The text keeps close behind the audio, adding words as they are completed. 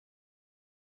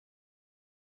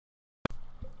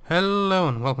Hello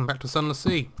and welcome back to Sunless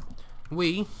Sea.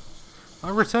 We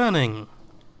are returning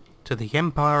to the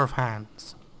Empire of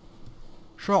Hands.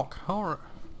 Shock, horror.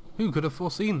 Who could have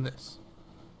foreseen this?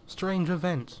 Strange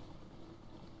event.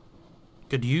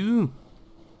 Could you?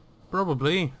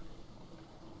 Probably.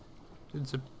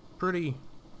 It's a pretty...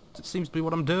 It seems to be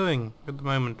what I'm doing at the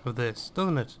moment with this,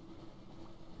 doesn't it?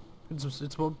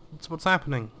 It's what's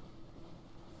happening.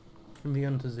 From the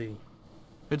to Z.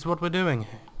 It's what we're doing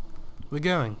here. We're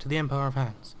going to the Empire of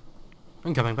Hands.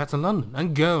 And coming back to London.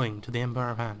 And going to the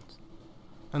Empire of Hands.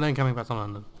 And then coming back to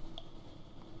London.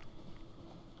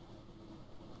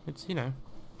 It's, you know...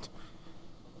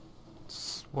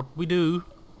 It's what we do,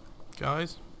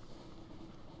 guys.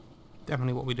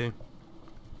 Definitely what we do.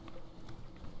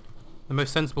 The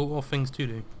most sensible of things to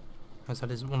do. As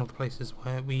that is one of the places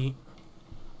where we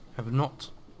have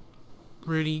not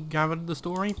really gathered the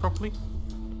story properly.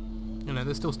 You know,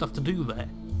 there's still stuff to do there.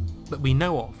 That we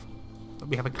know of, that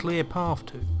we have a clear path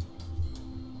to.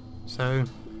 So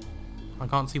I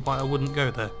can't see why I wouldn't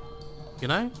go there. You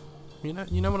know? You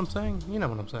know what I'm saying? You know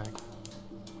what I'm saying.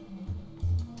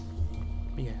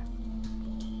 But yeah.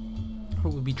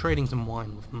 We'll be trading some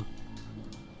wine with them.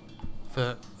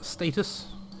 For status.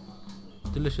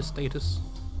 Delicious status.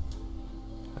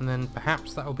 And then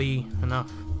perhaps that'll be enough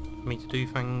for me to do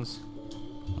things.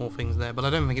 More things there, but I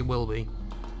don't think it will be.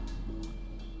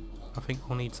 I think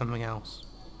we'll need something else.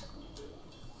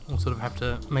 We'll sort of have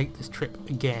to make this trip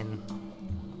again.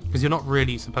 Because you're not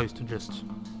really supposed to just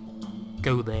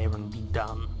go there and be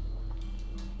done.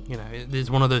 You know, it's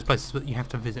one of those places that you have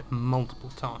to visit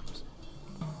multiple times.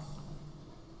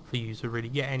 For you to really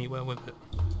get anywhere with it.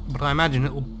 But I imagine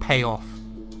it will pay off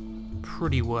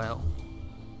pretty well.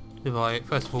 If I,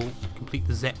 first of all, complete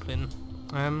the Zeppelin.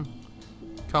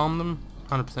 Calm them,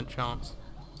 100% chance.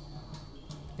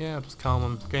 Yeah, I'll just calm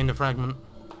them. Gained a fragment.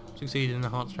 Succeeded in the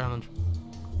Hearts challenge.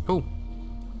 Cool.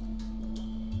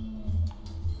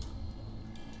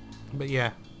 But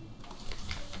yeah.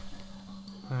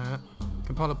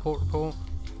 Compile a port report.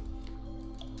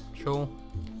 Sure.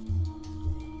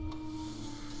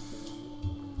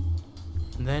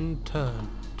 And then turn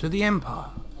to the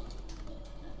Empire.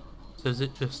 So is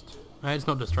it just... it's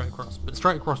not just straight across. But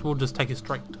straight across will just take us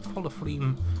straight to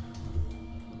Folafleem.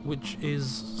 Which is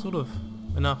sort of...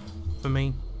 enough for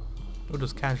me. We'll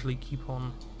just casually keep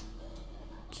on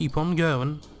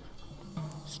going.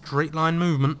 Straight line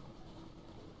movement.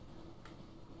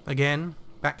 Again,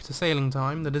 back to sailing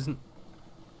time. That isn't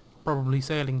probably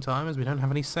sailing time as we don't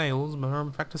have any sails, but are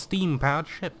in fact a steam powered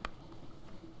ship.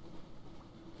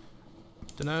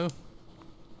 Dunno.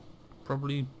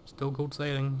 Probably still called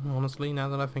sailing, honestly, now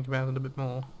that I think about it a bit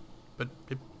more. But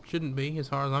it shouldn't be, as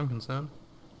far as I'm concerned.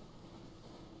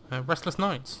 Restless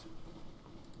Nights.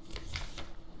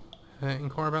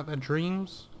 Inquire about their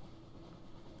dreams.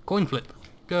 Coin flip.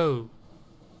 Go.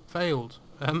 Failed.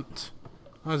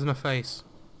 Eyes in a face.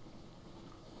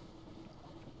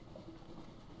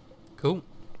 Cool.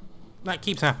 That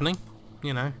keeps happening,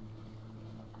 you know.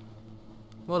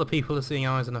 A lot of people are seeing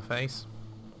eyes in a face.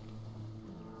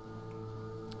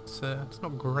 It's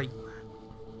not great, man.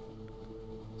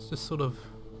 It's just sort of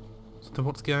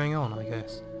what's going on, I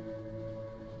guess.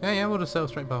 Yeah, we'll just sail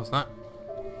straight past that.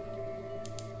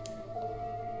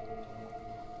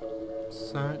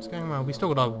 So it's going well. We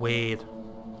still got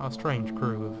our strange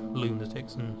crew of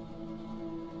lunatics and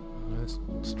this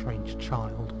strange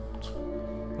child.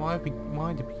 Why have we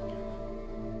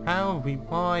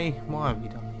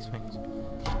done these things?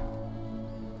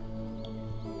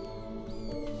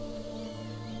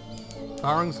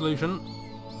 Firing solution.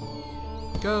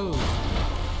 Go!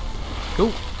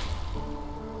 Cool!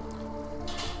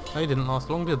 They didn't last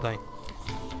long, did they?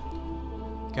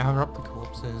 Gather up the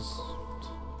corpses.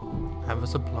 Have a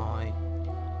supply.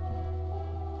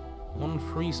 One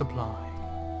free supply.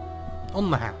 On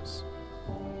the house.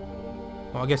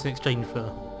 Well, I guess in exchange for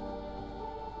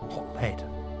hot lead.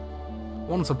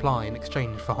 One supply in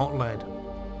exchange for hot lead.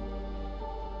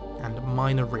 And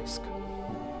minor risk.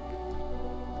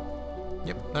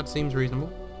 Yep, that seems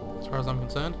reasonable, as far as I'm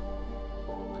concerned.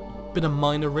 Bit of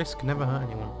minor risk never hurt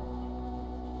anyone.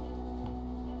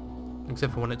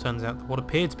 Except for when it turns out that what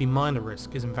appeared to be minor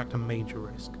risk is in fact a major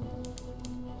risk.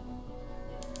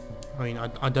 I mean,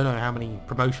 I don't know how many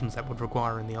promotions that would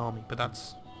require in the army, but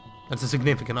that's a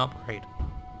significant upgrade.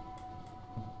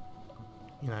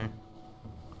 You know.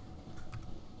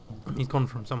 He's gone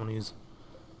from someone who's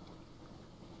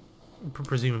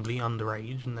presumably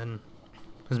underage and then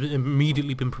has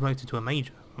immediately been promoted to a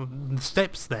major. The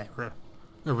steps there are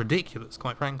ridiculous,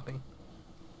 quite frankly.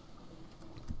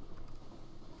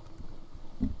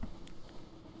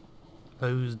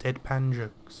 Those deadpan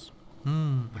jokes.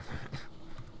 Hmm.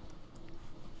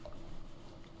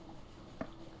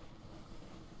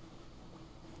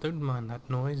 Don't mind that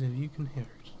noise if you can hear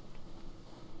it.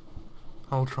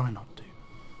 I'll try not to.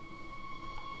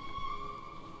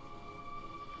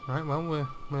 Right, well,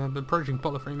 we're approaching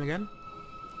Polyframe again.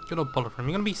 Good old Polyframe. You're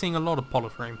going to be seeing a lot of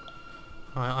Polyframe,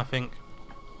 I think.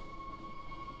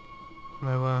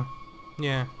 So,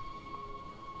 yeah.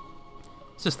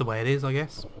 It's just the way it is, I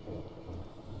guess.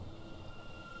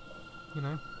 You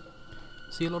know.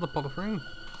 See a lot of Polyframe.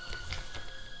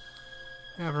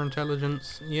 Ever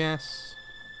intelligence, yes.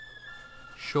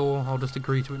 Sure, I'll just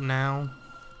agree to it now.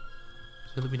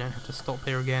 So that we don't have to stop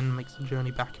here again. Makes the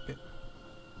journey back a bit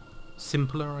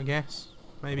simpler, I guess.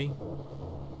 Maybe.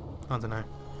 I don't know.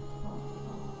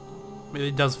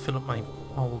 It does fill up my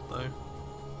hold though.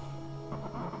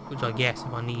 Which I guess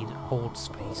if I need hold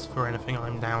space for anything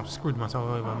I'm down, screwed myself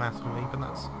over massively, but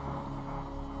that's...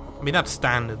 I mean that's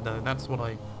standard though, that's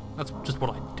just what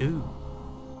I do.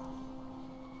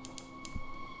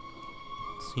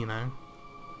 So, you know,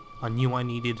 I knew I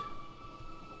needed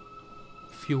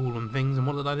fuel and things, and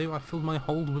what did I do? I filled my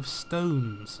hold with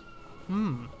stones.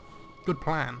 Good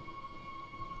plan.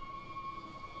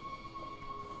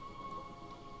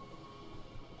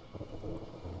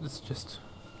 It's just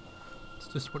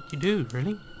what you do,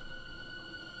 really.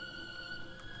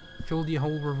 Fill your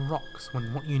hold with rocks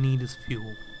when what you need is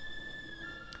fuel.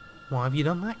 Why have you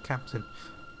done that, Captain?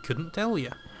 Couldn't tell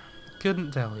you.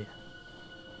 Couldn't tell you.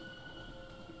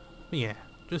 But yeah,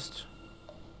 just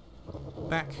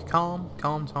back, calm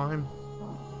time.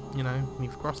 You know,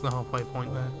 you've crossed the halfway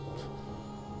point there.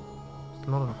 Just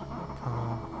a lot of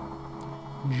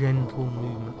calm, gentle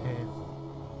movement here.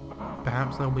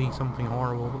 Perhaps there'll be something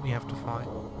horrible that we have to fight.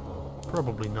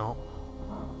 Probably not.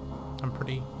 I'm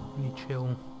pretty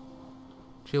chill.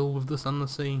 Chill with the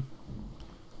Sunless Sea.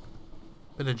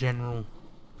 Bit of general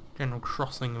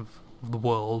crossing of the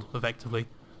world, effectively.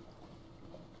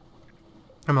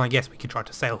 I mean, I guess we could try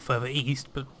to sail further east,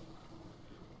 but...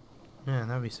 yeah,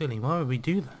 that'd be silly. Why would we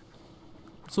do that?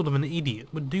 What sort of an idiot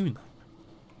would do that?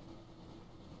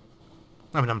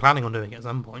 I mean, I'm planning on doing it at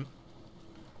some point.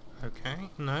 Okay,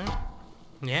 no.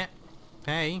 Yeah.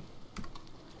 Hey.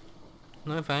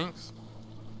 No thanks.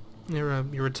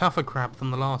 You're a tougher crab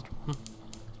than the last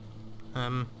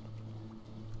one.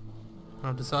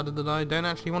 I've decided that I don't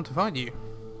actually want to fight you.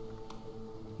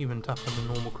 Even tougher than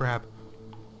normal crab.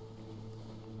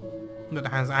 That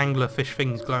has anglerfish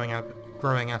things growing out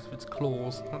of its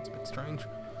claws. That's a bit strange.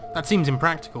 That seems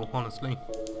impractical, honestly.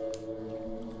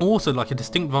 Also like a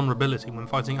distinct vulnerability when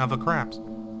fighting other crabs.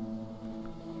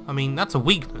 I mean, that's a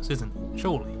weakness, isn't it?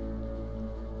 Surely.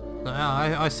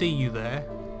 I see you there,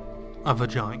 other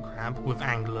giant crab with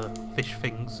anglerfish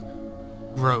things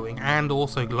growing and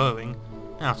also glowing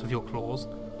out of your claws.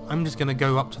 I'm just going to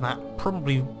go up to that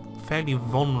probably fairly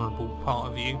vulnerable part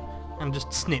of you and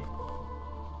just snip.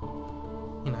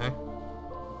 You know.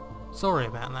 Sorry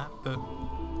about that, but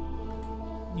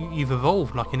you've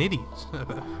evolved like an idiot,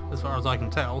 as far as I can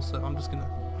tell. So I'm just gonna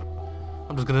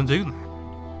do that.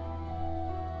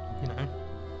 You know,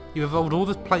 you evolved all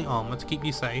this plate armor to keep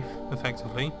you safe,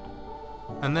 effectively,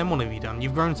 and then what have you done?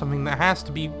 You've grown something that has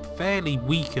to be fairly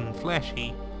weak and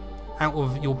fleshy out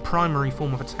of your primary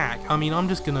form of attack. I mean, I'm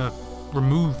just gonna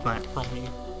remove that from you,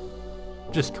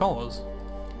 just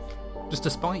to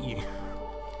spite you.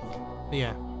 But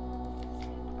yeah.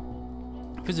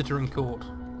 Visitor in court.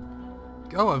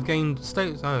 Oh, I've gained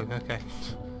status. Oh, okay.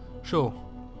 Sure.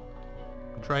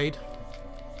 Trade.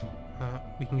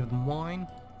 We can give them wine.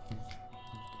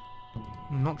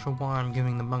 I'm not sure why I'm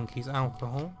giving the monkeys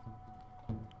alcohol.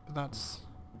 But that's...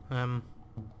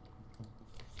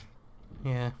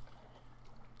 yeah.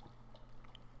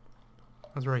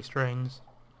 That's very strange.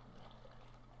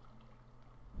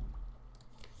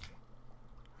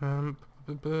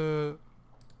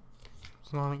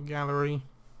 Islamic gallery.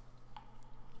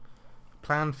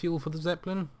 Plan fuel for the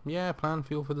Zeppelin? Yeah, plan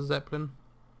fuel for the Zeppelin.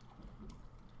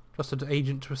 Trusted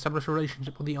agent to establish a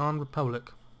relationship with the Armed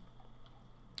Republic.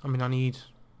 I mean, I need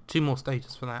 2 more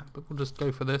status for that, but we'll just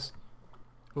go for this.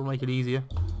 It'll make it easier.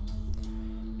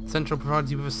 Central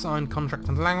provides you with a signed contract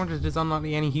and language that is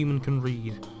unlikely any human can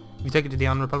read. If you take it to the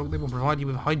Armed Republic, they will provide you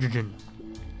with hydrogen.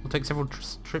 It will take several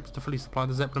trips to fully supply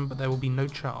the Zeppelin, but there will be no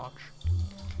charge.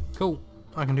 Cool.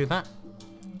 I can do that.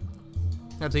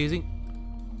 That's easy.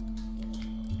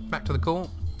 Back to the court.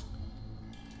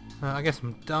 I guess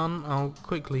I'm done. I'll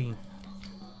quickly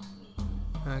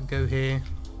go here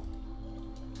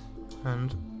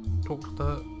and talk to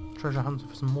the treasure hunter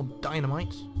for some more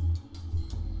dynamite.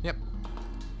 Yep.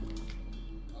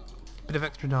 Bit of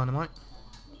extra dynamite.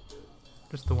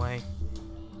 Just the way.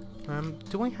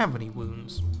 Do I have any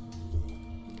wounds?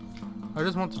 I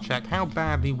just want to check, how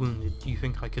badly wounded do you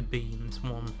think I could be in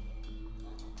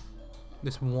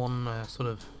this one sort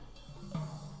of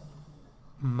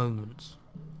moment?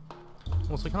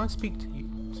 Also, can I speak to you?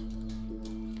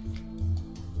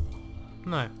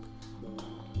 No.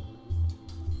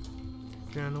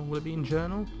 Journal, will it be in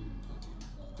journal?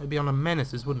 It'd be on a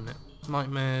menaces, wouldn't it?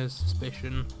 Nightmares,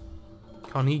 suspicion,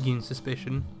 Carnegian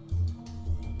suspicion.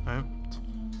 No.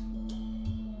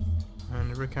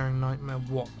 And a recurring nightmare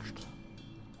watched.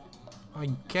 I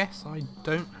guess I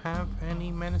don't have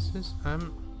any menaces.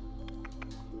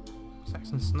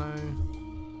 Saxon snow.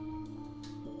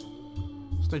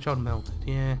 Snow child melted,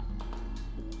 yeah.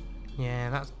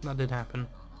 Yeah, that did happen.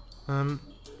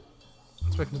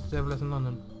 Spoken to the devil in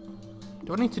London.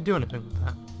 Do I need to do anything with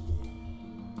that?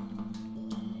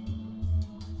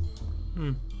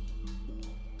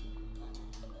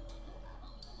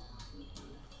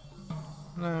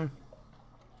 No.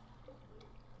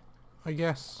 I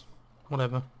guess.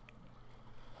 Whatever.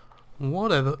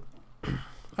 Whatever.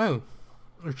 Oh.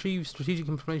 Retrieve strategic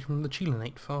information from the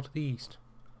Chelinate far to the east.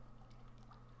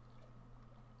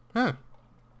 Oh.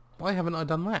 Why haven't I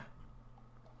done that?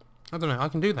 I don't know, I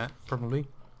can do that, probably.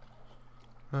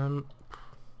 But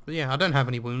yeah, I don't have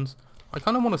any wounds. I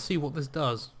kind of want to see what this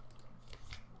does.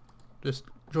 Just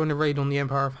join a raid on the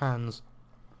Empire of Hands.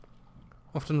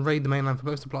 Often raid the mainland for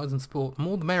both supplies and sport. The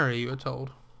more the merrier, you are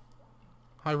told.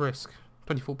 High risk.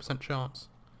 24% chance.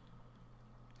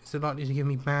 Is it likely to give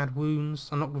me bad wounds?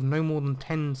 I'm not with no more than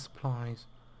 10 supplies.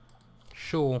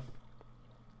 Sure.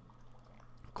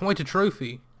 Quite a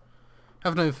trophy.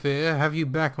 Have no fear. Have you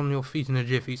back on your feet in a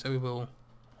jiffy, so we will.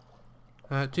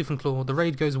 Tooth and claw. The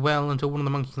raid goes well until one of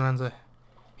the monkeys lands a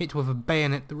hit with a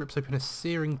bayonet that rips open a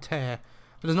searing tear.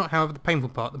 That is not, however, the painful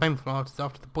part. The painful part is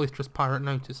after the boisterous pirate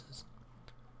notices.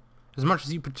 As much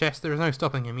as you protest, there is no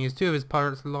stopping him. He has two of his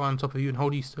pirates lie on top of you and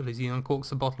hold you still as he uncorks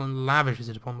the bottle and lavishes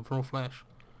it upon the raw flesh.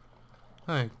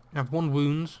 Oh, you have 1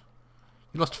 wound.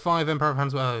 You lost 5 Empire of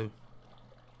Hands. Oh.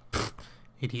 Pfft,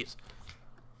 idiots.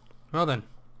 Well then.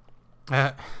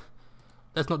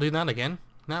 Let's not do that again.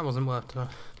 That wasn't worth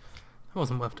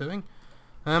doing.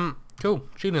 Cool.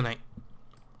 Chelinate.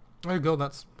 Oh god,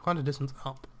 that's quite a distance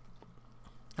up.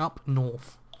 Up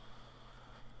north.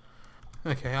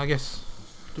 Okay, I guess...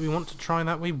 Do we want to try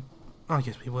that? I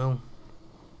guess we will.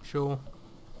 Sure.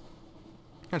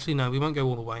 Actually, no, we won't go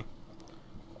all the way.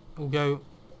 We'll go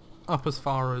up as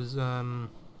far as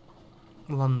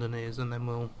London is, and then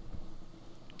we'll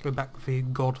go back via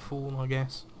Godfall, I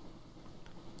guess.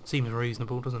 Seems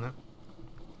reasonable, doesn't it?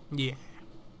 Yeah.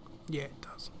 Yeah, it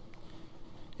does.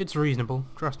 It's reasonable,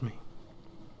 trust me.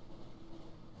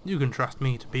 You can trust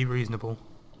me to be reasonable.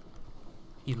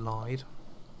 You lied.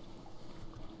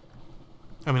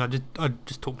 I mean, I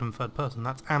just talked in third person.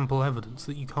 That's ample evidence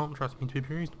that you can't trust me to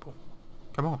be reasonable.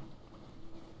 Come on.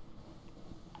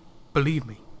 Believe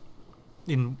me.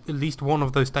 In at least one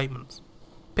of those statements.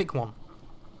 Pick one.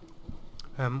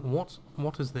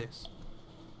 What is this?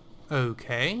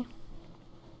 Okay.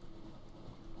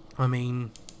 I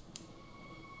mean...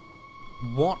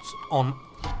 What on...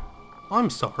 I'm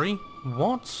sorry.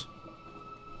 What?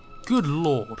 Good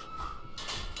lord.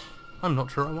 I'm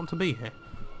not sure I want to be here.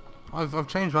 I've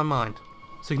changed my mind.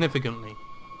 Significantly.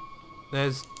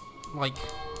 There's, like,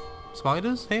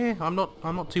 spiders here? I'm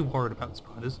not too worried about the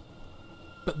spiders.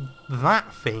 But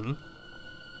that thing?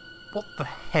 What the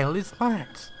hell is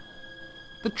that?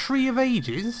 The Tree of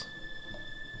Ages?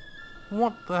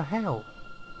 What the hell?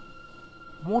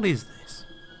 What is this?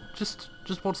 Just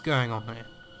what's going on here?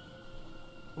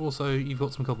 Also, you've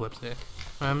got some cobwebs here.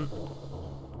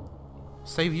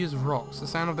 Saviour's rocks. The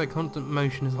sound of their constant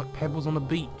motion is like pebbles on a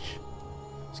beach.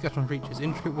 Scattering creatures.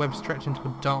 Intricate webs stretch into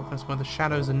a darkness where the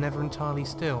shadows are never entirely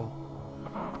still.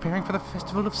 Preparing for the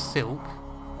festival of silk?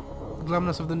 The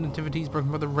glamness of the nativities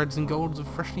broken by the reds and golds of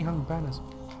freshly hung banners.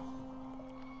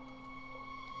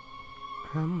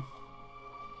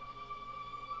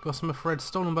 Gossamer thread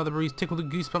stolen by the breeze tickle the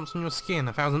goosebumps on your skin.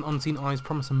 1,000 unseen eyes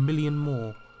promise 1,000,000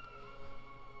 more.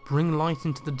 Bring light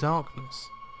into the darkness.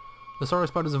 The sorrow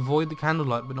spiders avoid the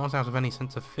candlelight, but not out of any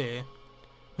sense of fear.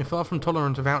 They're far from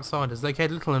tolerant of outsiders. They cared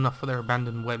little enough for their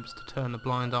abandoned webs to turn a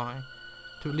blind eye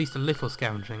to at least a little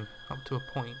scavenging, up to a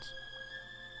point.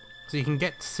 So you can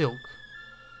get silk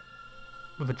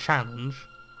with a challenge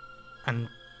and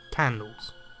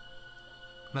candles.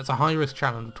 And that's a high-risk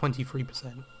challenge of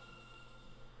 23%.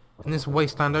 In this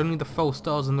wasteland, only the false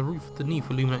stars on the roof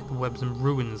underneath illuminate the webs and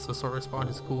ruins the sorrow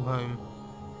spiders call home.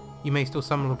 You may still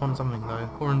stumble upon something, though,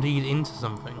 or indeed into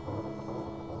something.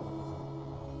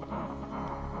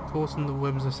 Caught in the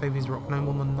webs of Saviour's Rock, no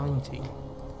more than 90.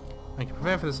 I can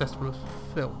prepare for the festival of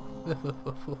Phil.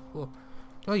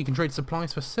 Oh, you can trade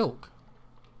supplies for silk.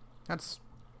 That's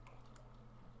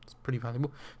pretty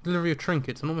valuable. Delivery of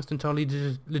trinkets. An almost entirely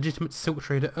legitimate silk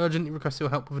trader urgently requests your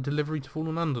help with a delivery to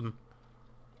Fallen London.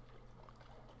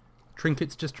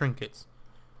 Trinkets, just trinkets.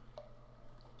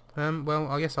 Well,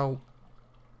 I guess I'll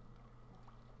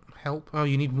help. Oh,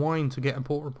 you need wine to get a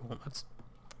port report. That's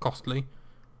costly.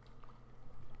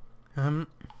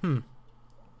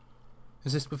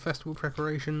 Assist with festival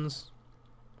preparations.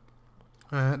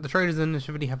 The traders in this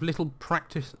activity have little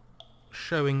practice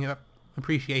showing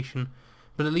appreciation,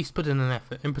 but at least put in an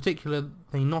effort. In particular,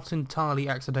 they not entirely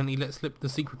accidentally let slip the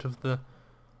secret of the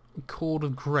cord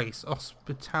of grace,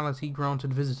 hospitality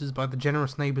granted visitors by the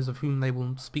generous neighbours of whom they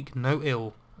will speak no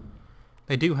ill.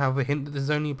 They do, however, hint that this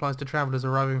only applies to travellers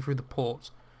arriving through the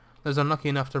port. Those unlucky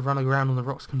enough to run aground on the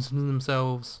rocks consider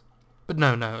themselves... But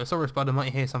no, a sorry spider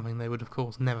might hear something they would, of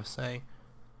course, never say.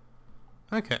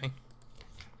 Okay.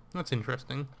 That's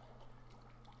interesting.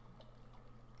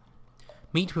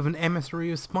 Meet with an emissary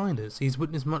of spiders. He has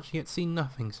witnessed much yet seen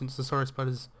nothing since the sorry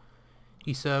spiders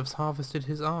he serves harvested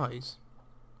his eyes.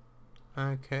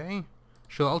 Okay.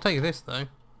 Sure, I'll take this, though.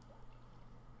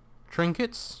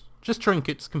 Trinkets? Just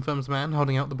trinkets, confirms the man,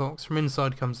 holding out the box. From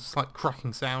inside comes a slight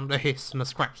cracking sound, a hiss, and a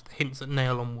scratch that hints at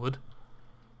nail on wood.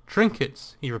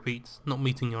 Trinkets, he repeats, not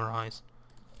meeting your eyes.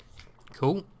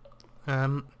 Cool.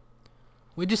 We're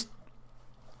gonna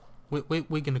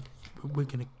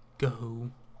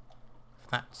go.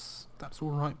 If that's all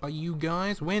right by you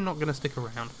guys. We're not gonna stick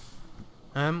around.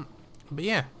 But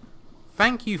yeah,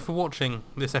 thank you for watching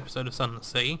this episode of Sunless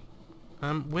Sea.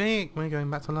 We're going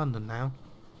back to London now.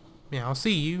 Yeah, I'll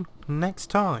see you next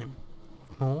time.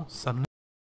 More Sunless.